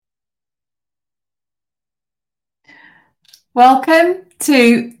Welcome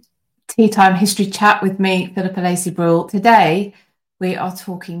to Tea Time History Chat with me, Philippa Lacey-Brule. Today, we are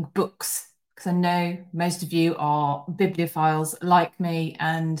talking books because I know most of you are bibliophiles like me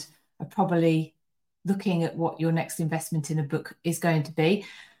and are probably looking at what your next investment in a book is going to be.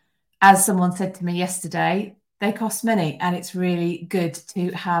 As someone said to me yesterday, they cost money, and it's really good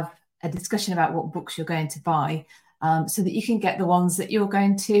to have a discussion about what books you're going to buy so that you can get the ones that you're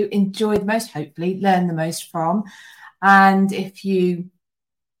going to enjoy the most, hopefully, learn the most from. And if you,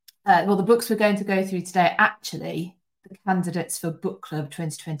 the books we're going to go through today are actually the candidates for Book Club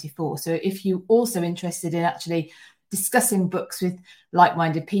 2024. So if you're also interested in actually discussing books with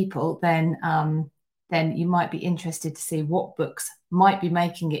like-minded people, then you might be interested to see what books might be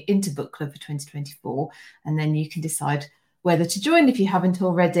making it into Book Club for 2024. And then you can decide whether to join if you haven't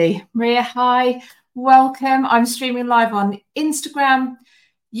already. Maria, hi, welcome. I'm streaming live on Instagram,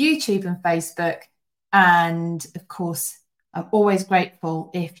 YouTube and Facebook. And of course, I'm always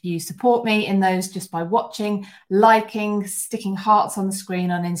grateful if you support me in those just by watching, liking, sticking hearts on the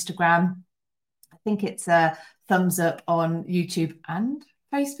screen on Instagram. I think it's a thumbs up on YouTube and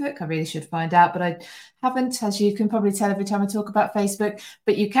Facebook. I really should find out, but I haven't, as you can probably tell every time I talk about Facebook.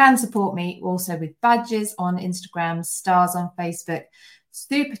 But you can support me also with badges on Instagram, stars on Facebook,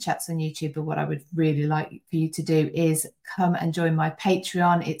 super chats on YouTube. But what I would really like for you to do is come and join my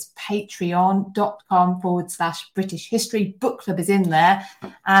Patreon. It's patreon.com/British History. Book Club is in there,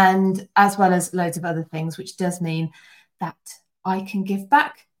 and as well as loads of other things, which does mean that I can give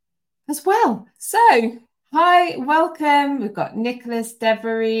back as well. So, hi, welcome. We've got Nicholas,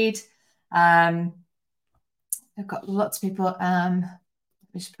 Deborah Reed. I've got lots of people.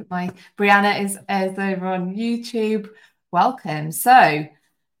 Just put my Brianna is over on YouTube. Welcome. So,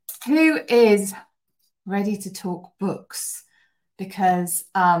 who is ready to talk books? Because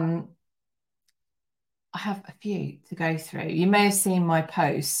I have a few to go through. You may have seen my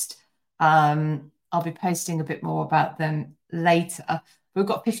post. I'll be posting a bit more about them later. We've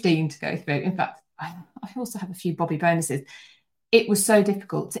got 15 to go through. In fact, I also have a few Bobby bonuses. It was so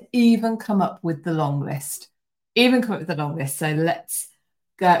difficult to even come up with the long list. So let's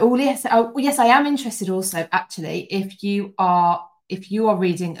go. Oh yes, I am interested also. Actually, if you are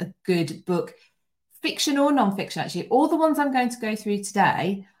reading a good book, fiction or non-fiction, actually, all the ones I'm going to go through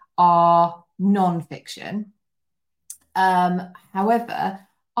today are non-fiction. However,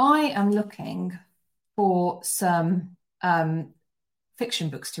 I am looking for some fiction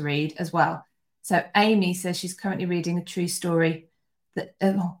books to read as well. So Amy says she's currently reading a true story that,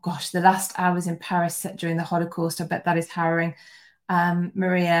 oh gosh, The Last Hours in Paris set during the Holocaust. I bet that is harrowing.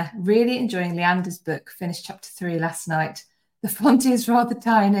 Maria, really enjoying Leander's book, finished chapter 3 last night. The font is rather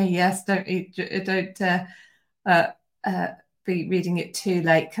tiny. Yes, don't be reading it too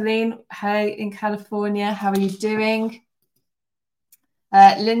late. Colleen, hey, in California, how are you doing?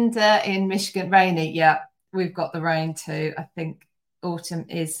 Linda in Michigan, rainy. Yeah, we've got the rain too. I think autumn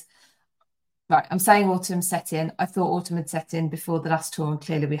is right. I'm saying autumn set in. I thought autumn had set in before the last tour, and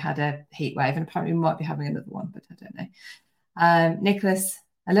clearly we had a heat wave, and apparently we might be having another one, but I don't know. Nicholas,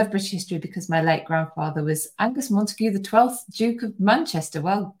 I love British history because my late grandfather was Angus Montague, the 12th Duke of Manchester.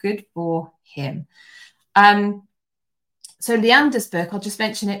 Well, good for him. So Leander's book, I'll just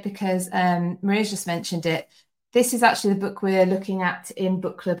mention it because Maria's just mentioned it. This is actually the book we're looking at in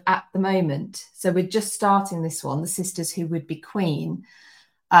Book Club at the moment. So we're just starting this one, The Sisters Who Would Be Queen,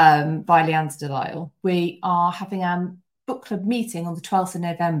 by Leander Delisle. We are having a book club meeting on the 12th of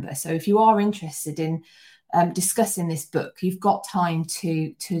November. So if you are interested in discussing this book, you've got time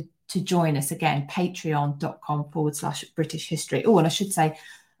to join us. Again, patreon.com/British History. Oh, and I should say,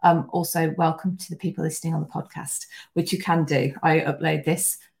 also welcome to the people listening on the podcast, which you can do. I upload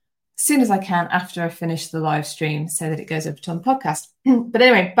this as soon as I can after I finish the live stream so that it goes over to on the podcast. But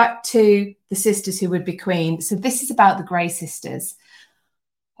anyway, back to The Sisters Who Would Be Queen. So this is about the Grey sisters.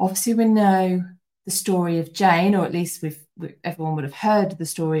 Obviously, we know the story of Jane, or at least everyone would have heard the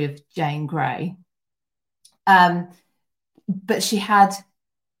story of Jane Grey. But she had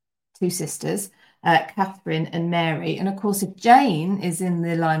two sisters, Catherine and Mary. And of course, if Jane is in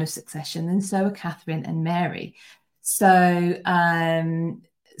the line of succession, then so are Catherine and Mary. So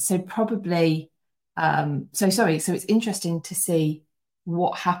it's interesting to see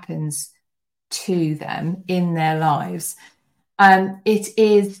what happens to them in their lives. It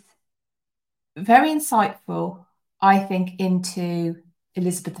is very insightful, I think, into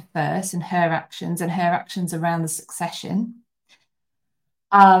Elizabeth I and her actions around the succession.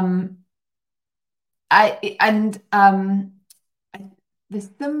 There's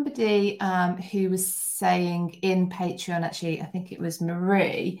somebody who was saying in Patreon, actually, I think it was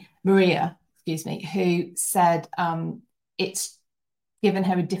Maria, excuse me, who said it's given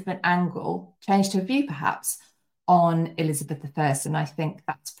her a different angle, changed her view perhaps on Elizabeth I. And I think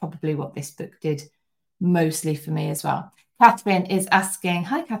that's probably what this book did mostly for me as well. Catherine is asking,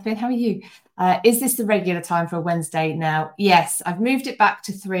 hi Catherine, how are you? Is this the regular time for a Wednesday now? Yes, I've moved it back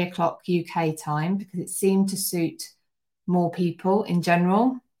to 3 o'clock UK time because it seemed to suit more people in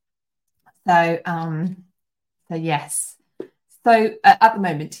general. So yes. So at the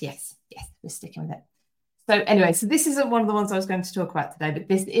moment, yes, we're sticking with it. So anyway, so this isn't one of the ones I was going to talk about today, but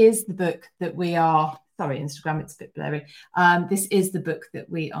this is the book that we are, sorry, Instagram, it's a bit blurry. This is the book that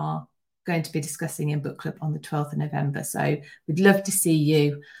we are going to be discussing in book club on the 12th of November. So we'd love to see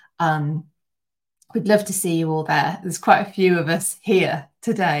you. We'd love to see you all there. There's quite a few of us here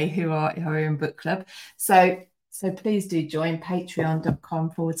today who are in book club. So please do join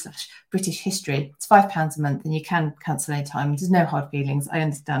patreon.com/British History. It's £5 a month and you can cancel any time. There's no hard feelings. I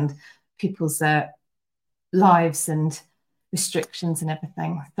understand people's lives and restrictions and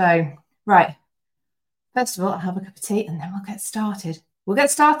everything. So, right. First of all, I'll have a cup of tea and then we'll get started. We'll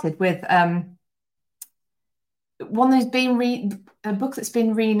get started with one that's been a book that's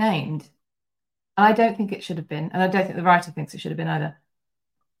been renamed. I don't think it should have been, and I don't think the writer thinks it should have been either.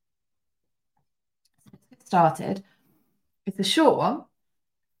 Let's get started. It's a short one.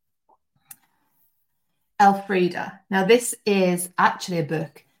 Elfrida. Now, this is actually a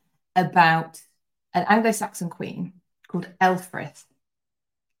book about an Anglo-Saxon queen called Elfrith.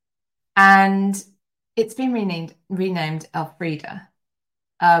 And it's been renamed Elfrida.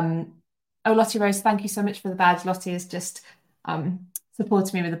 Oh, Lottie Rose, thank you so much for the badge. Lottie has just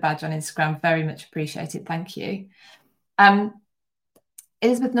supported me with a badge on Instagram. Very much appreciated. Thank you.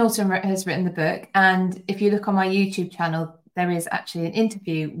 Elizabeth Norton has written the book. And if you look on my YouTube channel, there is actually an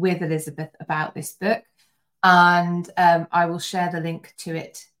interview with Elizabeth about this book. And I will share the link to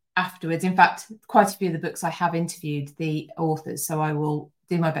it afterwards. In fact, quite a few of the books I have interviewed the authors, so I will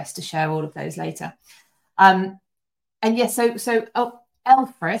do my best to share all of those later. And yes, so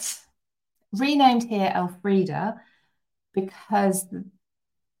Elfrith, renamed here Elfrida, because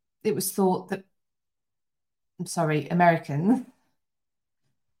it was thought that, I'm sorry, Americans,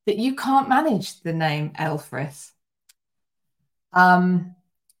 that you can't manage the name Elfrith. I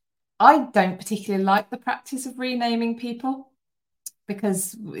don't particularly like the practice of renaming people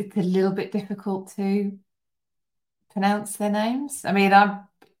because it's a little bit difficult to pronounce their names. I mean, I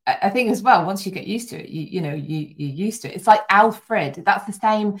think as well, once you get used to it, you're used to it. It's like Alfred. That's the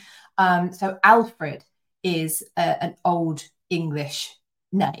same. So Alfred is an old English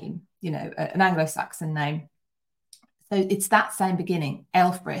name, an Anglo-Saxon name. So it's that same beginning,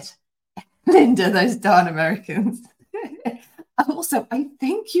 Alfred. Linda, those darn Americans. Also, I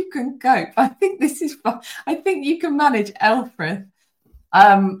think you can cope. I think this is fun. I think you can manage Elfrith.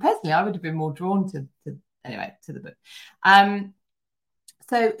 Personally, I would have been more drawn to the book.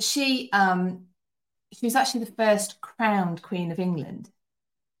 So she was actually the first crowned Queen of England.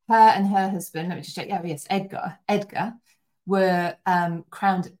 Her and her husband, let me just check. Yeah, yes, Edgar were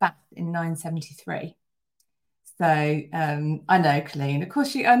crowned at Bath in 973. So I know, Colleen. Of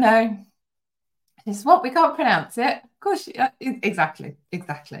course, I know. It's what we can't pronounce it. Of course, exactly.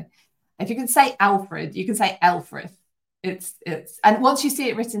 If you can say Alfred, you can say Elfrith. It's and once you see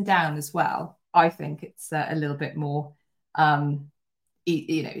it written down as well, I think it's a little bit more.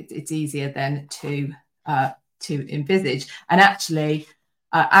 It's easier then to envisage. And actually,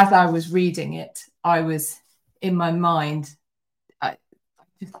 as I was reading it, I was in my mind. I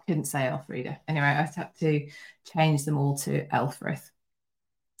just couldn't say Elfrida. Anyway, I had to change them all to Elfrith.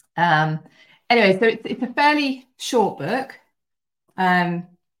 Anyway, so it's a fairly short book,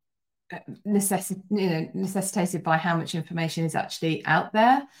 necessitated by how much information is actually out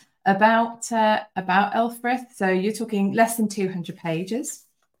there about Elfrith. So you're talking less than 200 pages.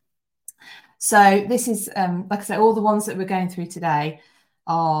 So this is, like I said, all the ones that we're going through today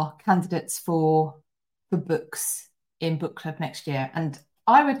are candidates for books in book club next year. And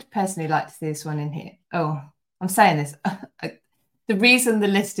I would personally like to see this one in here. Oh, I'm saying this. The reason the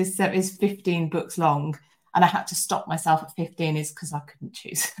list is 15 books long and I had to stop myself at 15 is because I couldn't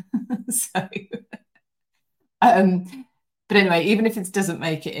choose. So, but anyway, even if it doesn't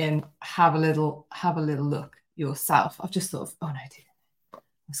make it in, have a little look yourself. I've just thought of, oh no, I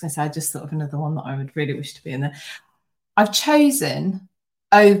was going to say, I just thought of another one that I would really wish to be in there. I've chosen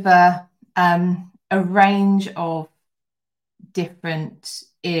over a range of different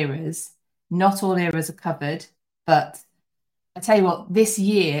eras. Not all eras are covered, but I tell you what, this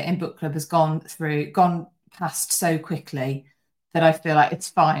year in book club has gone past so quickly that I feel like it's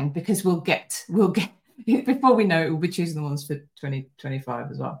fine because we'll get before we know it, we'll be choosing the ones for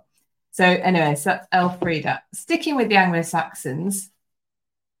 2025 as well. So anyway, so that's Elfrida. Sticking with the Anglo-Saxons,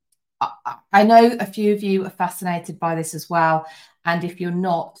 I know a few of you are fascinated by this as well. And if you're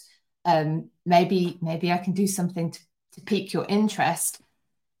not, maybe I can do something to pique your interest.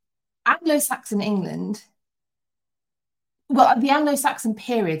 Anglo-Saxon England, well, the Anglo-Saxon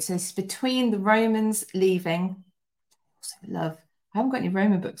period, so it's between the Romans leaving. I haven't got any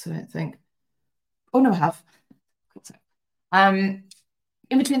Roman books, I don't think. Oh no, I have. In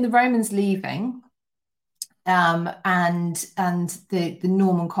between the Romans leaving and the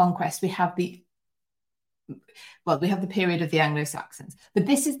Norman conquest, we have the period of the Anglo-Saxons. But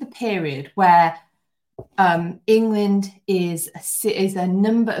this is the period where England is a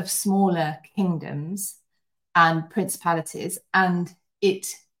number of smaller kingdoms and principalities, and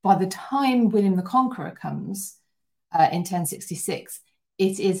by the time William the Conqueror comes in 1066,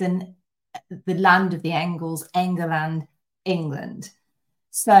 it is the land of the Angles, England, England.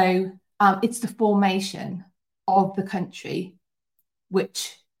 So it's the formation of the country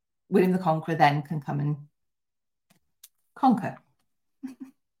which William the Conqueror then can come and conquer.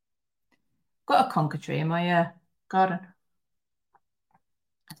 Got a conker tree in my garden.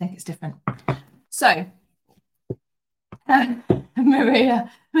 I think it's different. So,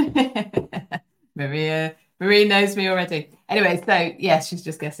 Maria knows me already. Anyway, so yes, she's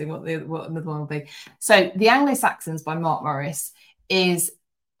just guessing what another one will be. So, The Anglo-Saxons by Mark Morris is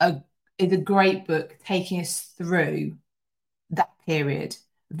a great book taking us through that period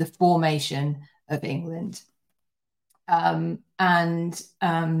of the formation of England. There's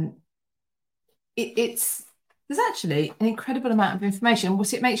actually an incredible amount of information.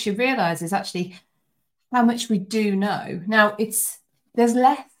 What it makes you realize is actually how much we do know. Now there's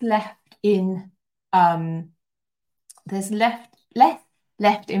less left in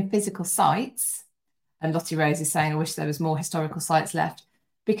physical sites. And Lottie Rose is saying, I wish there was more historical sites left,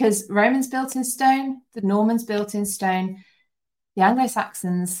 because Romans built in stone, the Normans built in stone, the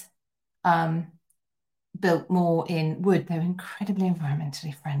Anglo-Saxons built more in wood. They're incredibly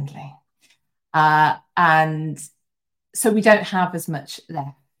environmentally friendly. And so we don't have as much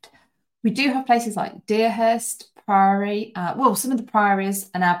left. We do have places like Deerhurst Priory. Some of the priories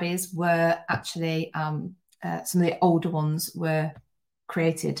and abbeys were actually, some of the older ones were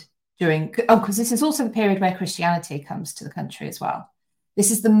created because this is also the period where Christianity comes to the country as well.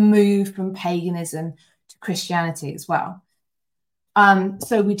 This is the move from paganism to Christianity as well.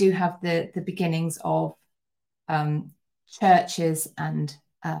 So we do have the beginnings of churches and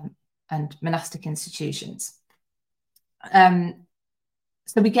monastic institutions.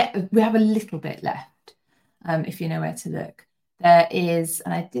 So we have a little bit left, if you know where to look. There is,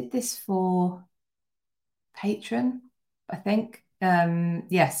 and I did this for Patreon, I think.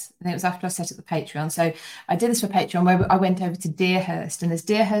 Yes, I think it was after I set up the Patreon. So I did this for Patreon, where I went over to Deerhurst, and there's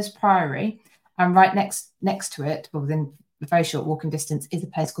Deerhurst Priory, and right next to it, well, within a very short walking distance, is a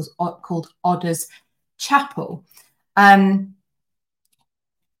place called Odder's Chapel.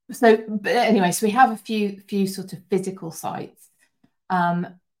 So we have a few sort of physical sites.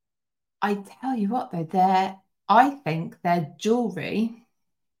 I tell you what, though, I think their jewellery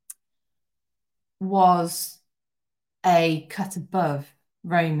was a cut above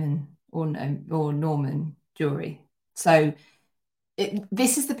Roman or Norman jewellery. So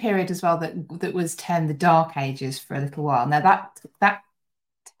this is the period as well that was termed the Dark Ages for a little while. Now that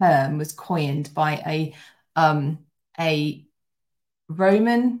term was coined by a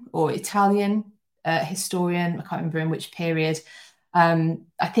Roman or Italian historian. I can't remember in which period. I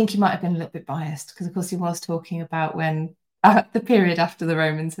think he might have been a little bit biased because, of course, he was talking about when the period after the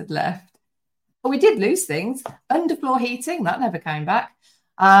Romans had left. But we did lose things. Underfloor heating, that never came back.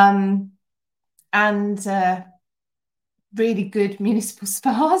 And really good municipal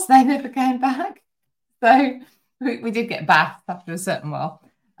spas, they never came back. So we did get baths after a certain while.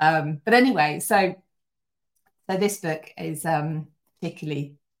 But anyway, so this book is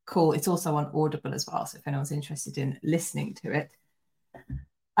particularly cool. It's also on Audible as well. So if anyone's interested in listening to it.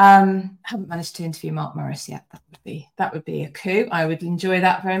 Haven't managed to interview Mark Morris yet. That would be a coup. I would enjoy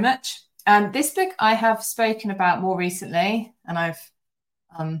that very much. This book I have spoken about more recently, and I've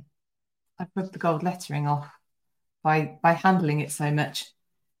rubbed the gold lettering off by handling it so much.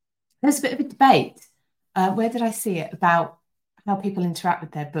 There's a bit of a debate. Where did I see it about how people interact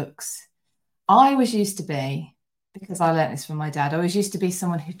with their books? I was used to be, because I learned this from my dad, I was used to be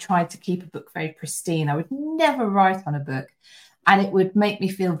someone who tried to keep a book very pristine. I would never write on a book, and it would make me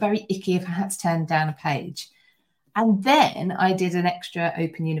feel very icky if I had to turn down a page. And then I did an extra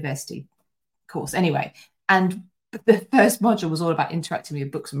Open University course anyway. And the first module was all about interacting with your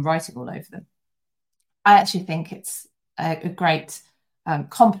books and writing all over them. I actually think it's a great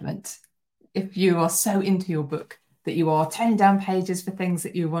compliment if you are so into your book that you are turning down pages for things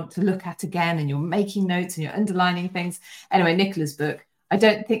that you want to look at again, and you're making notes and you're underlining things. Anyway, Nicola's book, I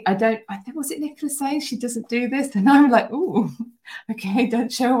think, was it Nicola saying she doesn't do this? And I'm like, oh, okay,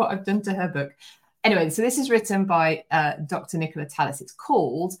 don't show what I've done to her book. Anyway, so this is written by Dr. Nicola Tallis. It's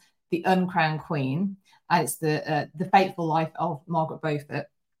called The Uncrowned Queen, and it's the fateful life of Margaret Beaufort.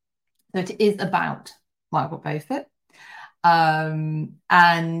 So it is about Margaret Beaufort.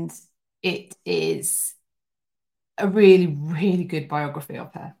 And it is a really, really good biography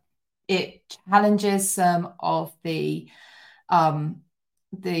of her. It challenges some of it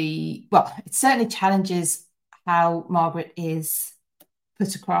certainly challenges how Margaret is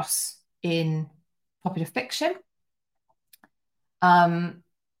put across in popular fiction. Nottingham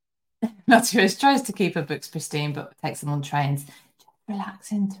tries to keep her books pristine, but takes them on trains.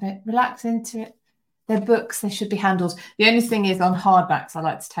 Relax into it. They're books, they should be handled. The only thing is, on hardbacks, I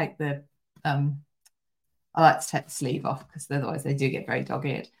like to take the sleeve off, because otherwise they do get very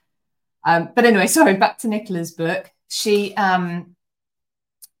dog-eared. But anyway, sorry, back to Nicola's book. She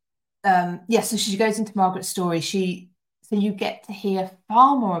so she goes into Margaret's story. So you get to hear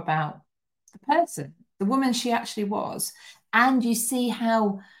far more about the person, the woman she actually was, and you see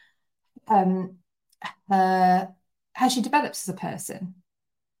how she develops as a person.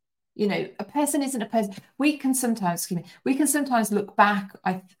 You know, a person isn't a person. We can sometimes look back.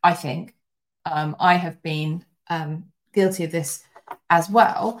 I think I have been guilty of this as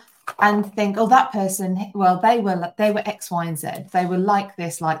well, and think, oh, that person, well, they were X, Y, and Z. They were like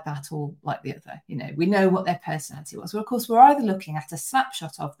this, like that, or like the other. You know, we know what their personality was. Well, of course, we're either looking at a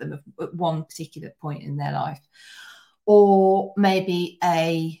snapshot of them at one particular point in their life, or maybe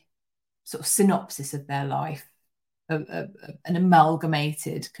a sort of synopsis of their life, an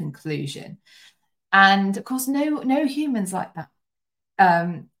amalgamated conclusion. And of course, no humans like that.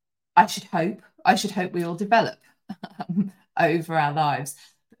 I should hope we all develop over our lives.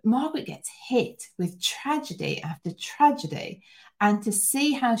 But Margaret gets hit with tragedy after tragedy, and to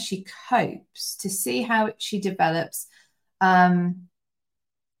see how she copes, to see how she develops,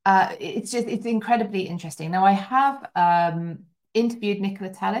 it's incredibly interesting. Now, I have interviewed Nicola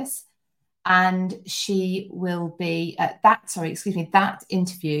Tallis, and she will be that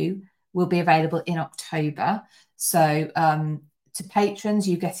interview will be available in October. So to patrons,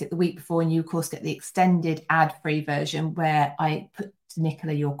 you get it the week before, and you of course get the extended ad-free version where I put to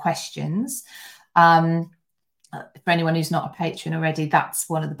Nicola your questions. For anyone who's not a patron already, that's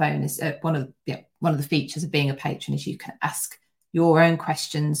one of the bonus, one of the features of being a patron, is you can ask your own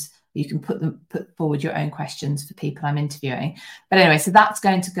questions. You can put forward your own questions for people I'm interviewing. But anyway, so that's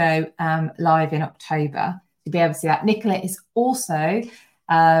going to go live in October, to be able to see that. Nicola is also,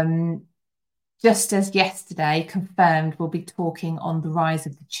 just as yesterday, confirmed we'll be talking on the Rise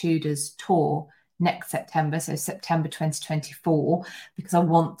of the Tudors tour next September, so September 2024, because I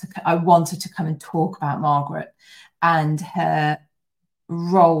wanted to come and talk about Margaret and her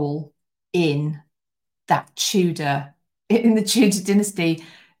role in the Tudor dynasty,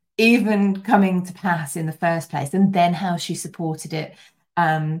 even coming to pass in the first place, and then how she supported it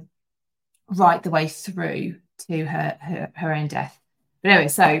right the way through to her own death. But anyway,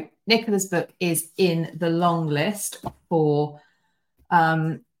 so Nicola's book is in the long list for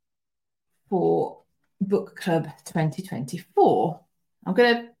Book Club 2024.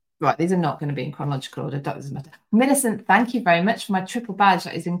 These are not going to be in chronological order. That doesn't matter. Millicent, thank you very much for my triple badge.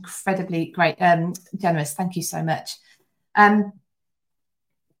 That is incredibly great, generous. Thank you so much. Oh,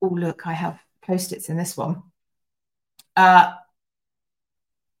 look, I have post-its in this one. The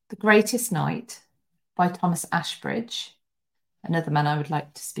Greatest Night by Thomas Ashbridge, another man I would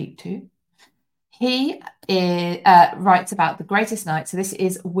like to speak to. He writes about The Greatest Night. So this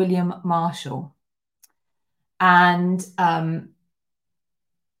is William Marshall. And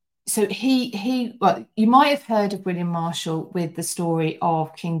so you might have heard of William Marshall with the story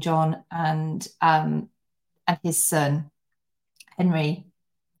of King John and his son, Henry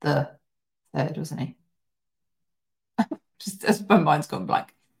the Third, wasn't he? Just my mind's gone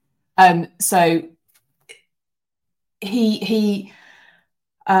blank. So he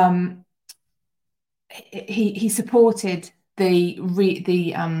supported the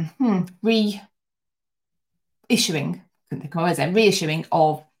reissuing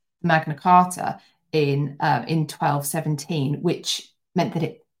of Magna Carta in 1217, which meant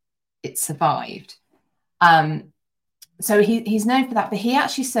that it survived. So he's known for that, but he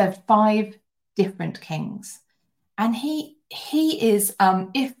actually served 5 different kings, and he is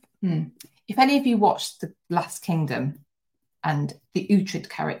if any of you watched The Last Kingdom and the Uhtred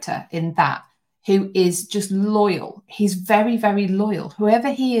character in that, who is just loyal. He's very, very loyal.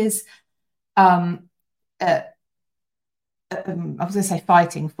 Whoever he is, um, uh, I was going to say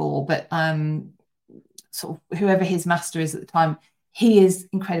fighting for, but sort of whoever his master is at the time, he is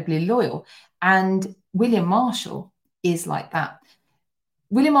incredibly loyal. And William Marshall is like that.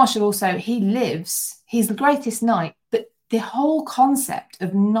 William Marshall also, he's the greatest knight, but the whole concept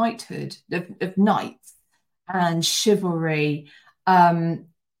of knighthood, of knights and chivalry,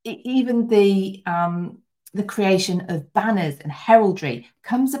 even the creation of banners and heraldry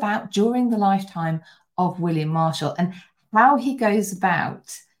comes about during the lifetime of William Marshall, and how he goes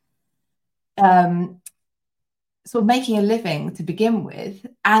about sort of making a living to begin with,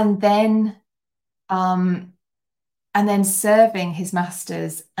 and then serving his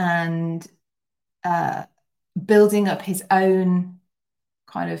masters and building up his own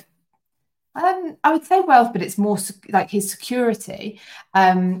kind of, I would say wealth, but it's more like his security,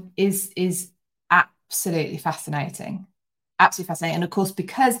 is absolutely fascinating. Absolutely fascinating. And of course,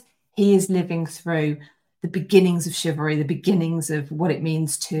 because he is living through the beginnings of chivalry, the beginnings of what it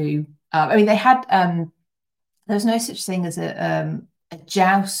means to, I mean, they had, there's no such thing as a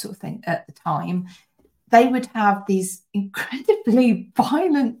joust sort of thing at the time. They would have these incredibly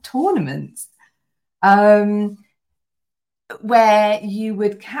violent tournaments, where you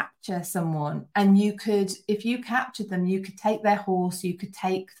would capture someone, and you could, if you captured them, you could take their horse, you could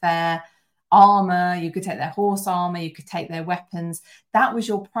take their armor, you could take their horse armor, you could take their weapons. That was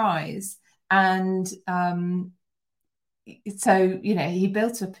your prize. And so, you know, he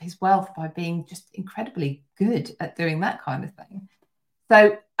built up his wealth by being just incredibly good at doing that kind of thing.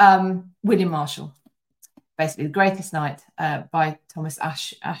 So William Marshall, basically The Greatest Knight, by Thomas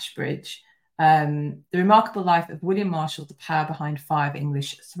Ashbridge. The Remarkable Life of William Marshall, the Power Behind 5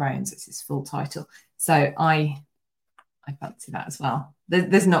 English Thrones. It's his full title. So I fancy that as well.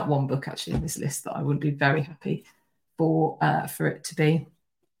 There's not one book actually in this list that I wouldn't be very happy for it to be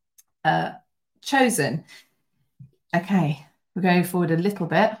chosen. Okay, we're going forward a little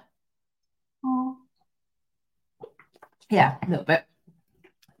bit. Yeah, a little bit.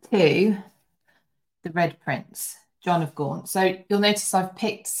 To The Red Prince, John of Gaunt. So you'll notice I've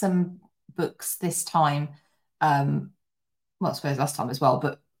picked some books this time, well, I suppose last time as well,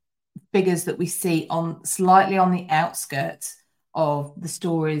 but figures that we see on slightly on the outskirts of the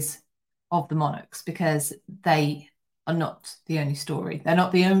stories of the monarchs, because they are not the only story. They're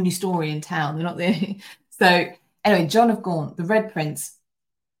not the only story in town. They're not the only... So anyway, John of Gaunt, The Red Prince,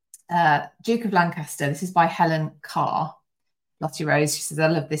 Duke of Lancaster. This is by Helen Carr. Lottie Rose, she says, I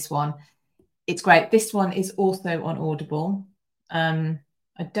love this one. It's great. This one is also on Audible. I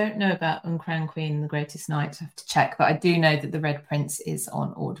don't know about Uncrowned Queen and The Greatest Knight. I have to check, but I do know that The Red Prince is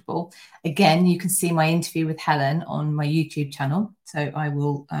on Audible. Again, you can see my interview with Helen on my YouTube channel. So I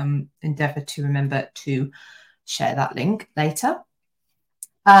will endeavour to remember to share that link later.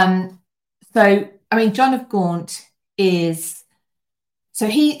 So, I mean, John of Gaunt is... So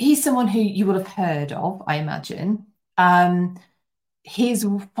he's someone who you will have heard of, I imagine. He's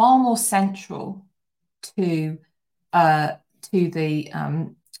far more central to the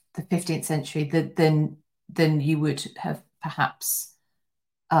 15th century than you would have perhaps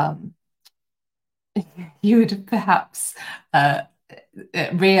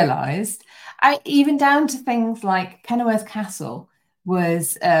realized. Even down to things like Kenilworth Castle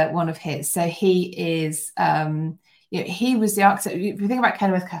was one of his. So he is. He was the architect. If you think about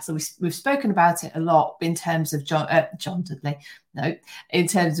Kenilworth Castle, we've spoken about it a lot in terms of John Dudley. No, in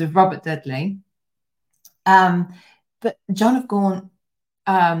terms of Robert Dudley. But John of Gaunt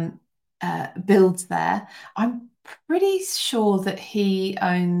builds there. I'm pretty sure that he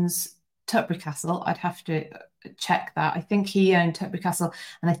owns Tutbury Castle. I'd have to check that. I think he owned Tutbury Castle,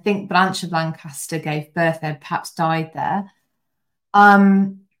 and I think Blanche of Lancaster gave birth there, perhaps died there.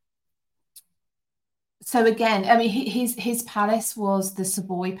 So again, I mean, his palace was the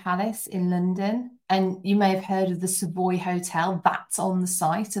Savoy Palace in London, and you may have heard of the Savoy Hotel. That's on the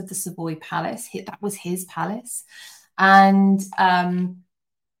site of the Savoy Palace. That was his palace, and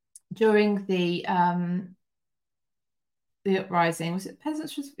during the uprising, was it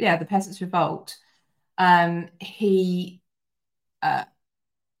Peasants? Yeah, the Peasants' Revolt.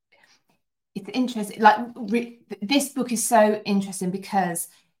 It's interesting. Like this book is so interesting because.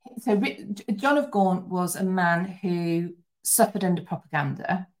 So John of Gaunt was a man who suffered under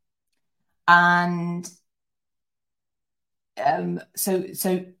propaganda, and he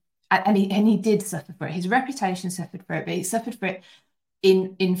did suffer for it. His reputation suffered for it, but he suffered for it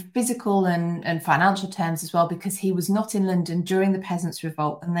in physical and financial terms as well, because he was not in London during the Peasants'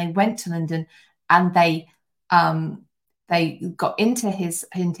 Revolt, and they went to London and they they got into his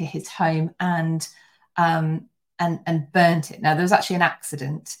home and burnt it. Now, there was actually an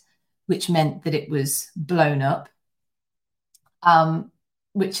accident, which meant that it was blown up,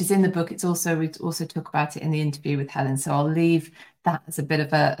 which is in the book. We also talk about it in the interview with Helen. So I'll leave that as a bit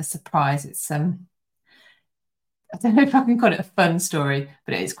of a surprise. It's I don't know if I can call it a fun story,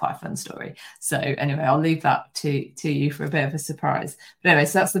 but it is quite a fun story. So anyway, I'll leave that to you for a bit of a surprise. But anyway,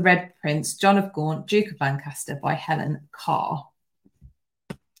 so that's The Red Prince, John of Gaunt, Duke of Lancaster by Helen Carr.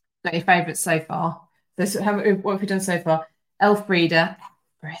 Got your favourites so far? So what have we done so far? Elfrida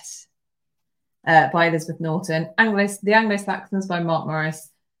by Elizabeth Norton, The Anglo-Saxons by Mark Morris,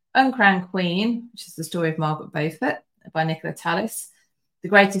 Uncrowned Queen, which is the story of Margaret Beaufort by Nicola Tallis, The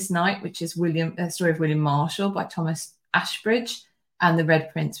Greatest Knight, which is story of William Marshall by Thomas Ashbridge, and The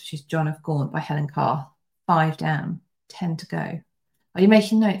Red Prince, which is John of Gaunt by Helen Carr. 5 down, 10 to go. Are you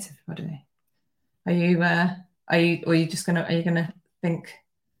making notes, everybody? Are you gonna think?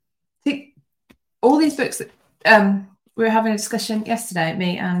 See, all these books that we were having a discussion yesterday,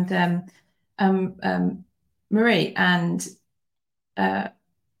 me and Marie, and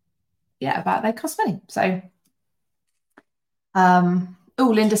about they cost money. So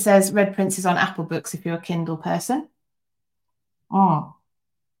Linda says Red Prince is on Apple Books if you're a Kindle person.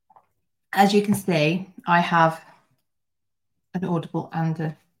 As you can see, I have an Audible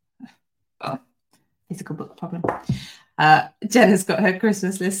and a physical book problem. Jenna's got her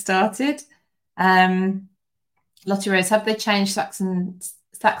Christmas list started. Lottie Rose, have they changed Saxon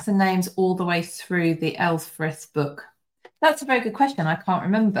names all the way through the Elfrith book? That's a very good question. I can't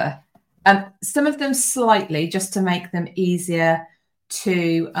remember. Some of them slightly, just to make them easier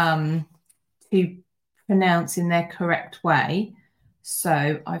to pronounce in their correct way.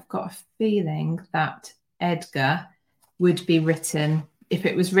 So I've got a feeling that Edgar would be written, if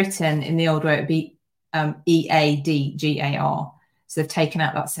it was written in the old way, it would be Eadgar. So they've taken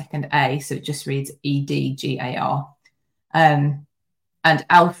out that second A, so it just reads Edgar. And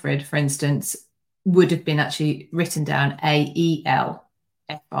Alfred, for instance, would have been actually written down Aelfred.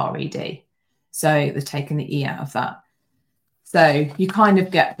 So they've taken the E out of that. So you kind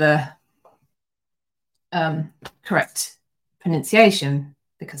of get the correct pronunciation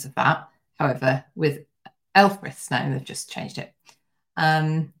because of that. However, with Elfrith's name, they've just changed it.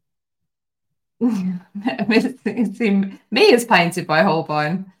 Me as painted by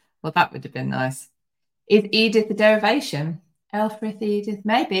Holbein. Well, that would have been nice. Is Edith a derivation? Elfrith Edith,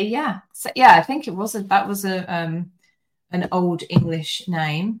 maybe, yeah. So, yeah, I think it was an old English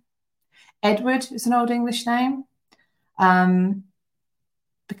name. Edward is an old English name,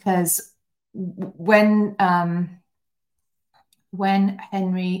 because when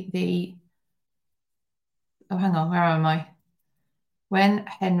Henry the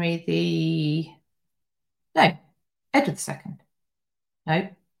Edward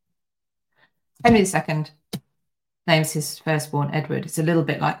Henry II names his firstborn Edward. It's a little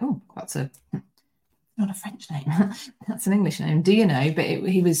bit like, that's not a French name. That's an English name. Do you know? But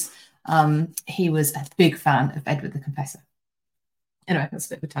he was a big fan of Edward the Confessor. Anyway, that's a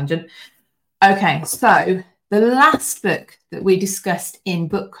bit of a tangent. Okay, so the last book that we discussed in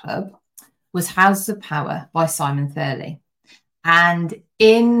book club was Houses of Power by Simon Thurley. And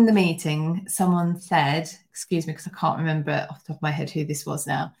in the meeting, someone said, excuse me, because I can't remember off the top of my head who this was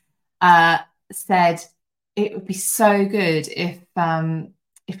now, said it would be so good if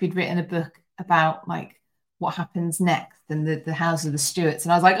he'd written a book about like what happens next and the House of the Stuarts.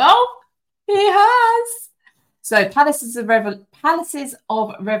 And I was like, oh, he has. So Palaces of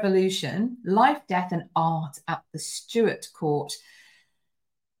Revolution, Life, Death and Art at the Stuart Court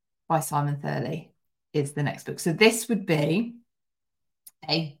by Simon Thurley is the next book. So this would be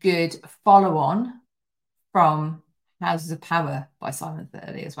a good follow-on from Houses of Power by Simon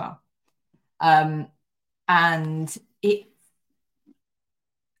Thurley as well. And it,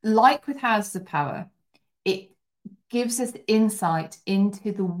 like with Houses of Power, it gives us insight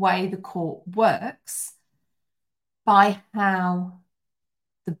into the way the court works by how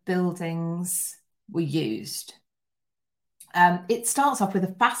the buildings were used. It starts off with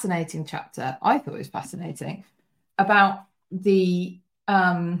a fascinating chapter, I thought it was fascinating, about the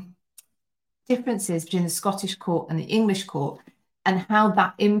differences between the Scottish court and the English court and how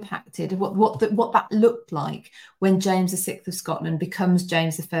that impacted what that looked like when James VI of Scotland becomes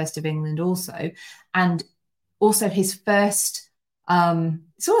James I of England also, and also his first,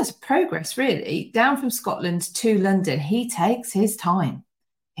 it's almost progress really, down from Scotland to London. He takes his time.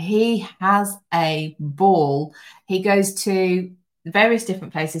 He has a ball. He goes to various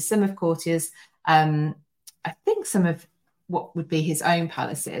different places, some of courtiers, I think some of what would be his own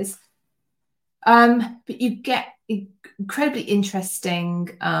palaces. But you get incredibly interesting.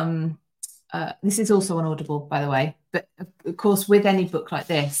 This is also on Audible, by the way. But of course, with any book like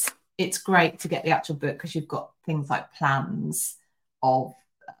this, it's great to get the actual book because you've got things like plans of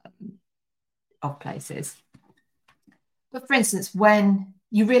places. But for instance, when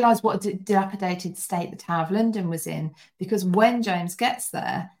you realise what a dilapidated state the Tower of London was in, because when James gets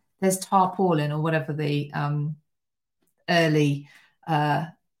there, there's tarpaulin, or whatever the early,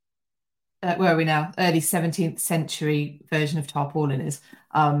 where are we now? Early 17th century version of tarpaulin is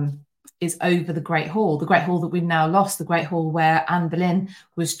over the Great Hall that we've now lost, the Great Hall where Anne Boleyn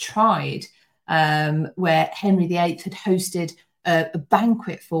was tried, where Henry VIII had hosted a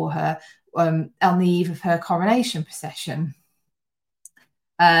banquet for her on the eve of her coronation procession.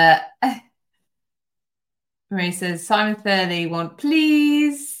 Marie says, Simon Thurley one,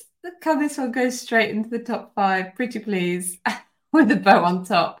 please. Look how this one goes straight into the top 5. Pretty please. With a bow on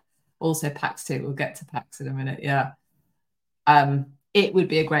top. Also Pax 2. We'll get to Pax in a minute. Yeah. It would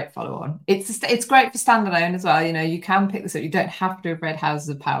be a great follow-on. It's great for standalone as well. You know, you can pick this up. You don't have to have read Houses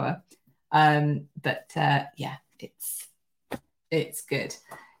of Power. But yeah, it's good.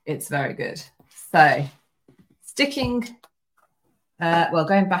 It's very good. So sticking,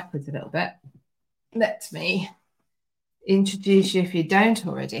 going backwards a little bit, let me introduce you, if you don't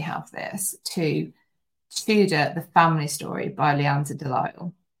already have this, to Tudor, The Family Story by Leanda de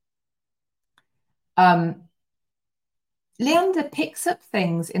Lisle. Leanda picks up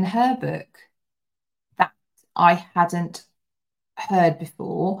things in her book that I hadn't heard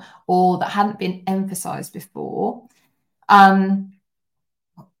before or that hadn't been emphasized before.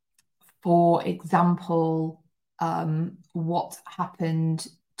 For example, what happened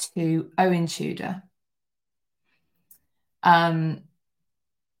to Owen Tudor for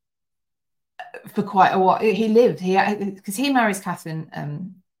quite a while. He lived because he marries Catherine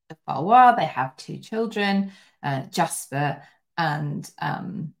of Valois. They have 2 children, Jasper and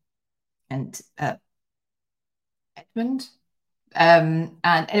Edmund. And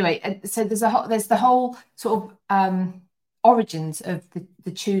anyway, so there's the whole sort of origins of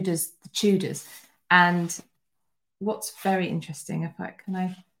the Tudors, and what's very interesting, I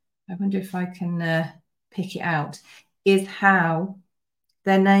wonder if I can pick it out, is how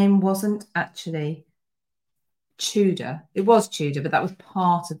their name wasn't actually Tudor. It was Tudor, but that was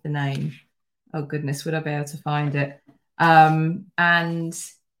part of the name. Oh goodness, would I be able to find it?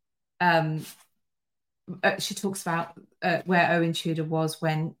 She talks about where Owen Tudor was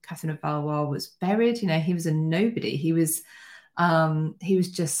when Catherine of Valois was buried. You know, he was a nobody. He was not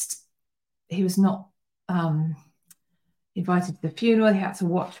invited to the funeral. He had to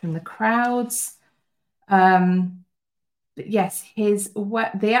watch from the crowds. But yes,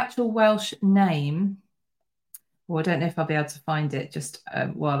 the actual Welsh name. Well, I don't know if I'll be able to find it just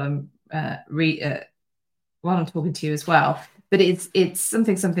while I'm talking to you as well. But it's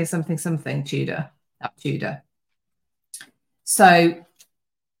something Tudor. Up Tudor. So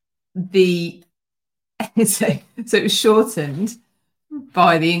it was shortened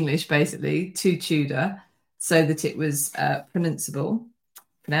by the English basically to Tudor, so that it was pronounceable.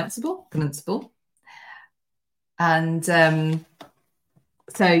 And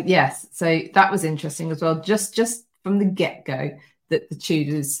so yes, so that was interesting as well. Just from the get-go, that the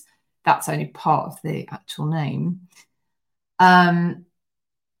Tudors, that's only part of the actual name.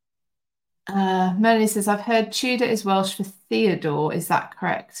 Melanie says, I've heard Tudor is Welsh for Theodore. Is that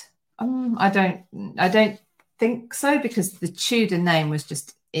correct? I don't think so, because the Tudor name was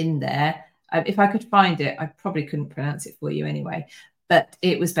just in there. If I could find it, I probably couldn't pronounce it for you anyway. But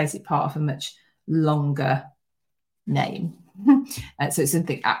it was basically part of a much longer name. So it's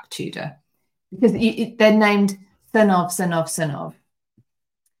something Ap Tudor, because they're named son of.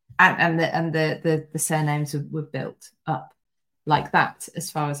 And the surnames were built up like that,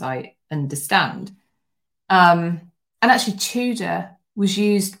 as far as I understand. And actually Tudor was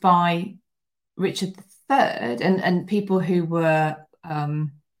used by Richard III and people who were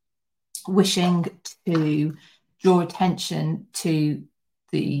wishing to draw attention to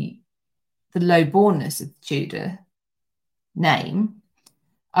the low-bornness of the Tudor name.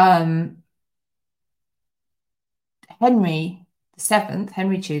 Henry VII,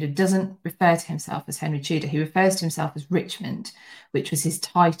 Henry Tudor, doesn't refer to himself as Henry Tudor. He refers to himself as Richmond, which was his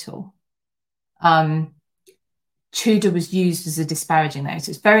title. Tudor was used as a disparaging name. So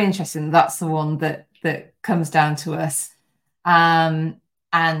it's very interesting. That's the one that comes down to us and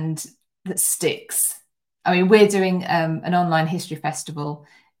that sticks. I mean, we're doing an online history festival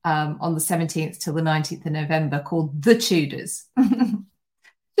on the 17th till the 19th of November called The Tudors.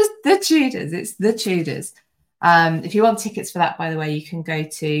 Just The Tudors. It's The Tudors. If you want tickets for that, by the way, you can go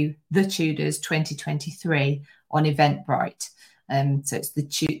to The Tudors 2023 on Eventbrite. So it's the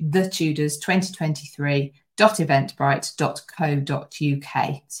Tudors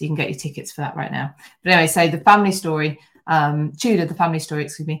 2023.eventbrite.co.uk. So you can get your tickets for that right now. But anyway, so the family story, Tudor, the family story,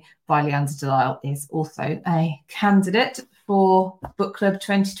 by Leanda de Lisle is also a candidate for Book Club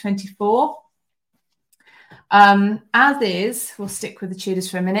 2024. As is, we'll stick with the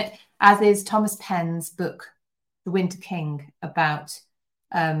Tudors for a minute, as is Thomas Penn's book, The Winter King, about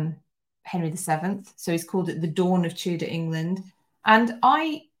Henry VII. So he's called it The Dawn of Tudor England. And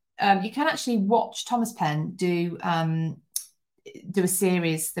you can actually watch Thomas Penn do a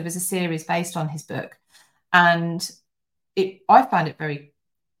series. There was a series based on his book, and I found it very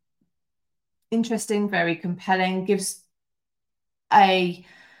interesting, very compelling. Gives a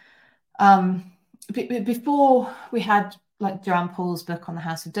before we had like Joanne Paul's book on the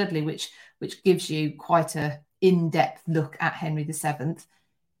House of Dudley, which gives you quite a in-depth look at Henry VII.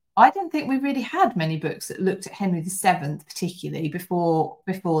 I don't think we really had many books that looked at Henry VII particularly before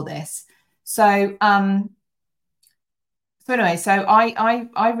this. So anyway, so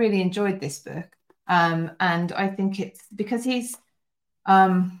I really enjoyed this book, and I think it's because he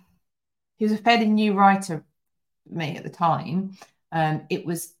was a fairly new writer for me at the time. It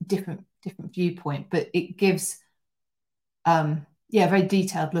was different viewpoint, but it gives a very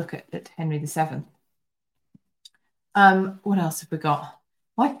detailed look at Henry VII. What else have we got?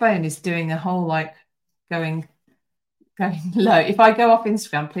 My phone is doing a whole going low. If I go off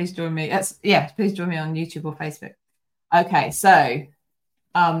Instagram, please join me. Please join me on YouTube or Facebook. Okay, so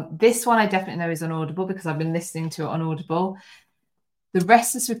this one I definitely know is on Audible because I've been listening to it on Audible. The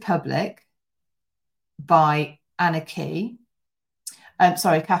Restless Republic by Anna Key.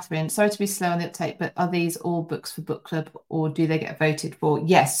 Sorry, Catherine, sorry to be slow on the uptake, but are these all books for book club or do they get voted for?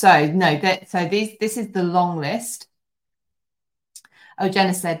 Yes, so no, this is the long list. Oh,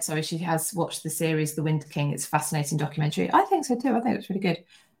 Jenna said, sorry, she has watched the series The Winter King. It's a fascinating documentary. I think so too. I think it's really good.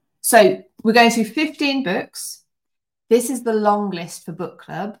 So we're going through 15 books. This is the long list for book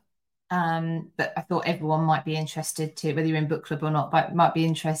club. But I thought everyone might be interested to, whether you're in book club or not, but might be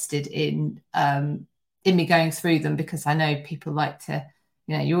interested in me going through them because I know people like to,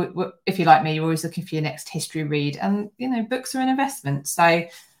 if you're like me, you're always looking for your next history read, and books are an investment. So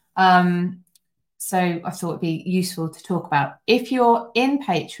I thought it'd be useful to talk about. If you're in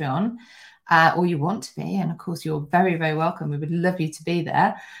Patreon or you want to be, and of course you're very, very welcome, we would love you to be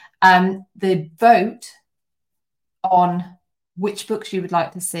there. The vote on which books you would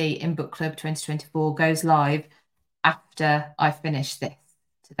like to see in Book Club 2024 goes live after I finish this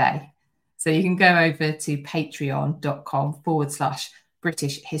today. So you can go over to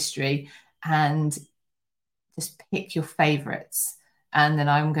patreon.com/British history and just pick your favorites. And then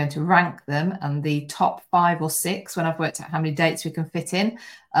I'm going to rank them, and the top 5 or 6, when I've worked out how many dates we can fit in,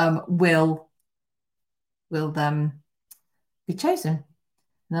 will be chosen, and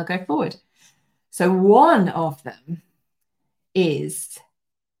they'll go forward. So one of them is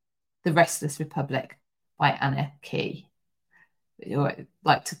The Restless Republic by Anna Key. I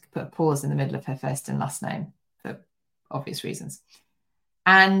like to put a pause in the middle of her first and last name for obvious reasons.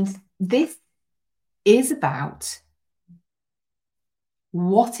 And this is about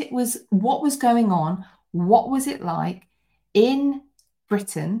what was going on, what was it like in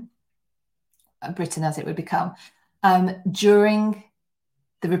Britain as it would become, during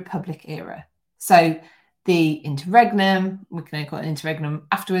the Republic era. So the interregnum, we can only call it interregnum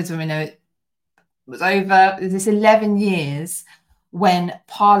afterwards when we know it was over. This 11 years when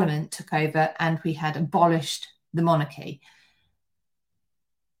Parliament took over and we had abolished the monarchy.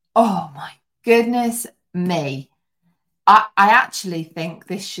 Oh my goodness me. I actually think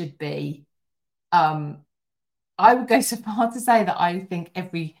this should be, I would go so far to say that I think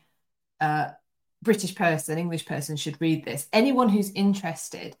every British person, English person should read this. Anyone who's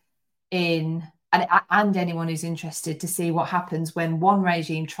interested in, and anyone who's interested to see what happens when one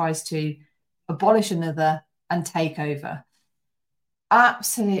regime tries to abolish another and take over.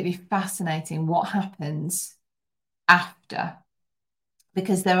 Absolutely fascinating what happens after.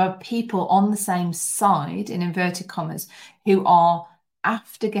 Because there are people on the same side, in inverted commas, who are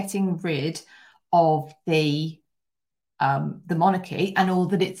after getting rid of the monarchy and all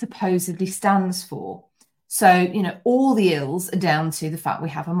that it supposedly stands for. So, all the ills are down to the fact we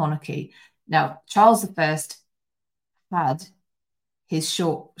have a monarchy. Now, Charles I had his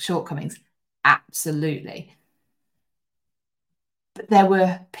shortcomings, absolutely. But there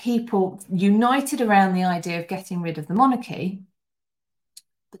were people united around the idea of getting rid of the monarchy.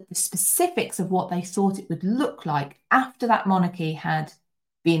 But the specifics of what they thought it would look like after that monarchy had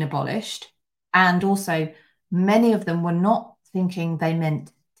been abolished, and also many of them were not thinking they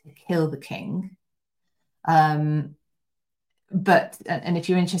meant to kill the king. But if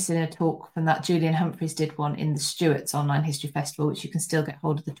you're interested in a talk from that, Julian Humphreys did one in the Stuarts Online History Festival, which you can still get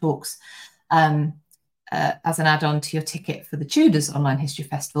hold of the talks as an add-on to your ticket for the Tudors Online History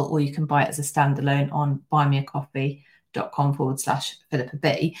Festival, or you can buy it as a standalone on buymeacoffee.com/Philippa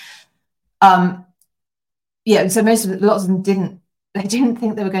B. Yeah, so lots of them didn't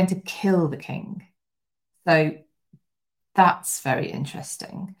think they were going to kill the king. So that's very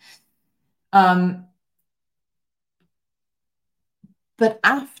interesting. But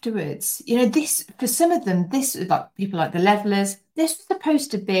afterwards, this, for some of them, this, like people like the Levellers, this was supposed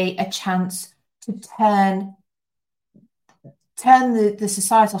to be a chance to turn the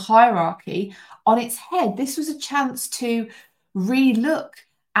societal hierarchy on its head. This was a chance to re-look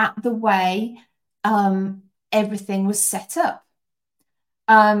at the way everything was set up.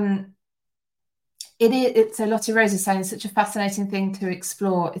 It's so Lottie Rose is saying, such a fascinating thing to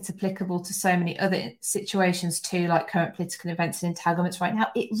explore. It's applicable to so many other situations too, like current political events and entanglements right now.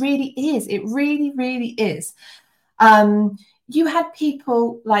 It really is. It really, really is. You had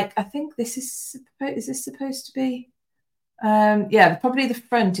people like, I think is this supposed to be? Yeah, probably the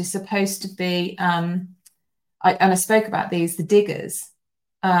front is supposed to be. I spoke about these, the diggers.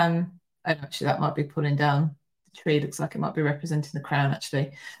 Actually, that might be pulling down the tree. Looks like it might be representing the crown,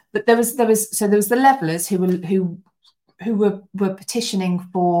 actually. But there was the Levellers who were petitioning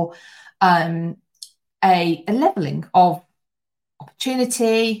for a levelling of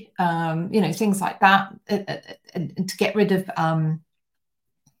opportunity, things like that, and to get rid of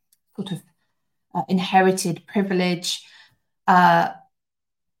sort of inherited privilege. Well,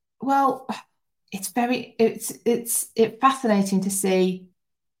 it's fascinating to see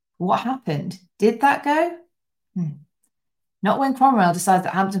what happened. Did that go? Not when Cromwell decides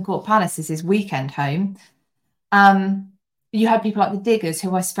that Hampton Court Palace is his weekend home. You had people like the Diggers,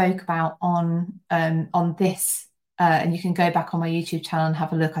 who I spoke about on this, and you can go back on my YouTube channel and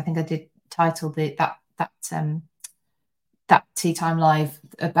have a look. I think I did title that Tea Time Live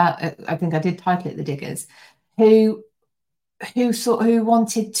about. I think I did title it "The Diggers," who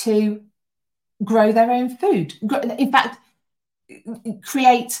wanted to grow their own food. In fact,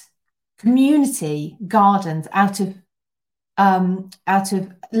 create community gardens out of land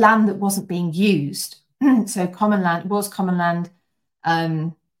that wasn't being used. So common land,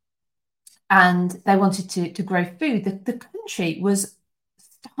 and they wanted to grow food. The country was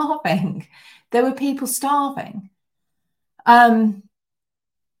starving. There were people starving, and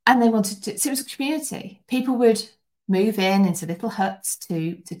they wanted to. So it was a community. People would move into little huts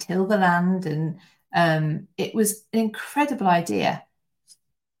to till the land, and it was an incredible idea.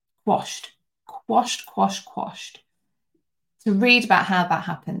 Quashed. To read about how that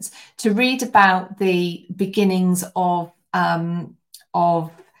happens, to read about the beginnings of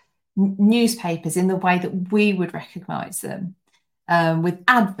newspapers in the way that we would recognise them, with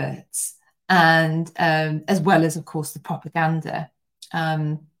adverts, and as well as, of course, the propaganda.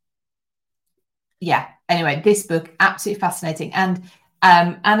 Yeah. Anyway, this book, absolutely fascinating, and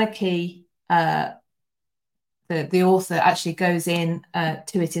Anarchy. The author actually goes in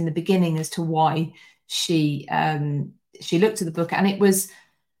to it in the beginning as to why she looked at the book, and it was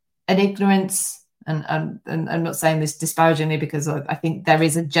an ignorance, and I'm not saying this disparagingly, because I think there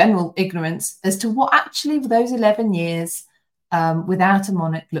is a general ignorance as to what actually those 11 years without a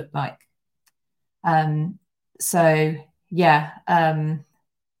monarch looked like. So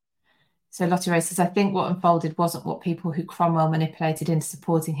Lottie Rose says, I think what unfolded wasn't what people who Cromwell manipulated into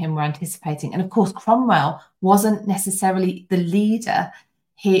supporting him were anticipating. And of course, Cromwell wasn't necessarily the leader.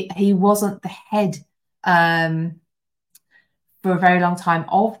 He wasn't the head for a very long time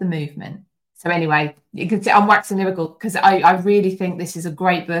of the movement. So anyway, you can see I'm waxing lyrical, because I really think this is a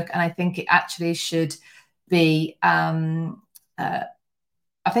great book, and I think it actually should be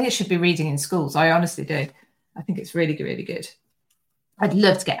I think it should be reading in schools. I honestly do. I think it's really, really good. I'd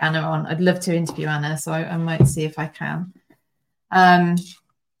love to get Anna on. I'd love to interview Anna, so I might see if I can.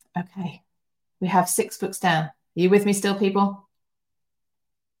 Okay, we have 6 books down. Are you with me still, people?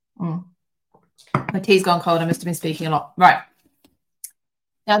 My tea's gone cold. I must have been speaking a lot. Right.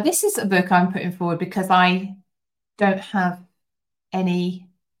 Now, this is a book I'm putting forward because I don't have any.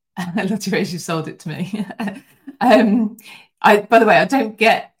 Lottie Rose, you sold it to me. By the way, I don't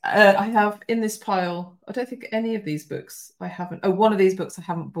get. I have in this pile. I don't think any of these books I haven't. Oh, one of these books I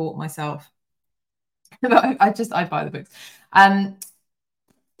haven't bought myself. I buy the books. I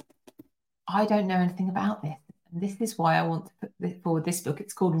don't know anything about this. And this is why I want to put forward this book.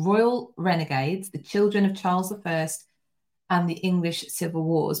 It's called Royal Renegades: The Children of Charles I and the English Civil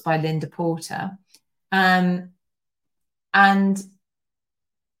Wars by Linda Porter. And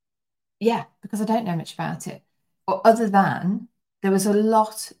yeah, because I don't know much about it. Or other than there was a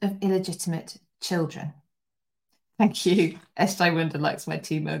lot of illegitimate children. Thank you. SJ Wonder likes my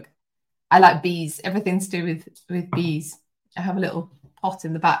tea mug. I like bees. Everything to do with bees. I have a little pot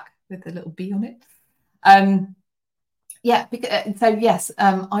in the back with a little bee on it. Yeah, so yes,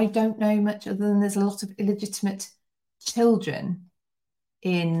 I don't know much other than there's a lot of illegitimate children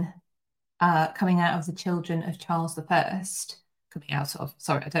in coming out of the children of Charles I. Coming out of,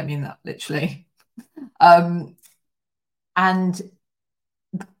 sorry, I don't mean that literally. And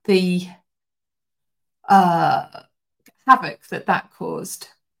the havoc that caused.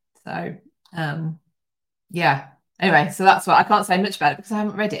 So yeah. Anyway, so that's what I can't say much about it because I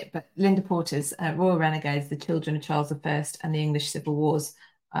haven't read it. But Linda Porter's Royal Renegades, The Children of Charles I and the English Civil Wars,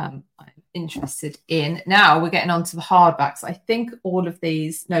 I'm interested in. Now we're getting on to the hardbacks. I think all of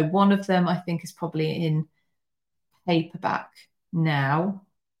these, no, one of them I think is probably in paperback now.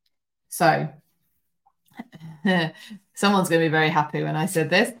 So someone's going to be very happy when I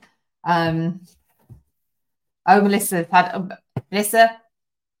said this. Melissa,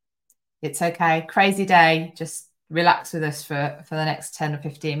 it's okay. Crazy day. Just relax with us for the next 10 or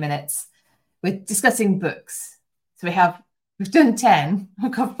 15 minutes. We're discussing books. So we've done 10.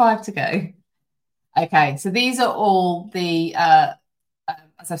 We've got 5 to go. Okay, so these are all the, as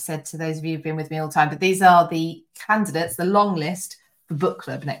I've said to those of you who've been with me all the time, but these are the candidates, the long list for book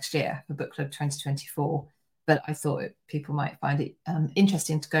club next year, for book club 2024. But I thought people might find it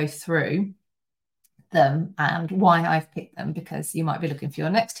interesting to go through them and why I've picked them, because you might be looking for your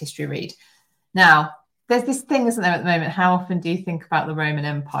next history read. Now, there's this thing, isn't there, at the moment? How often do you think about the Roman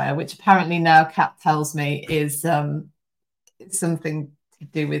Empire, which apparently now Kat tells me is something to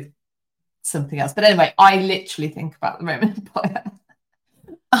do with something else. But anyway, I literally think about the Roman Empire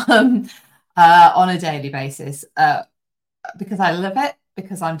on a daily basis because I love it,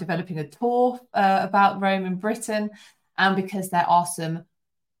 because I'm developing a tour about Rome and Britain, and because there are some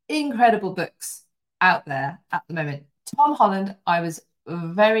incredible books out there at the moment. Tom Holland, I was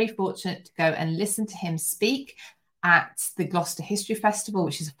very fortunate to go and listen to him speak at the Gloucester History Festival,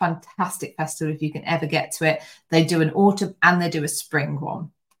 which is a fantastic festival if you can ever get to it. They do an autumn and they do a spring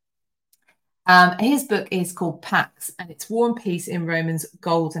one. His book is called Pax, and it's War and Peace in Rome's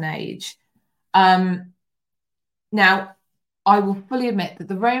Golden Age. Now, I will fully admit that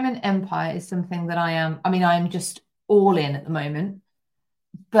the Roman Empire is something that I'm just all in at the moment.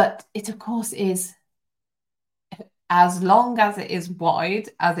 But it, of course, is as long as it is wide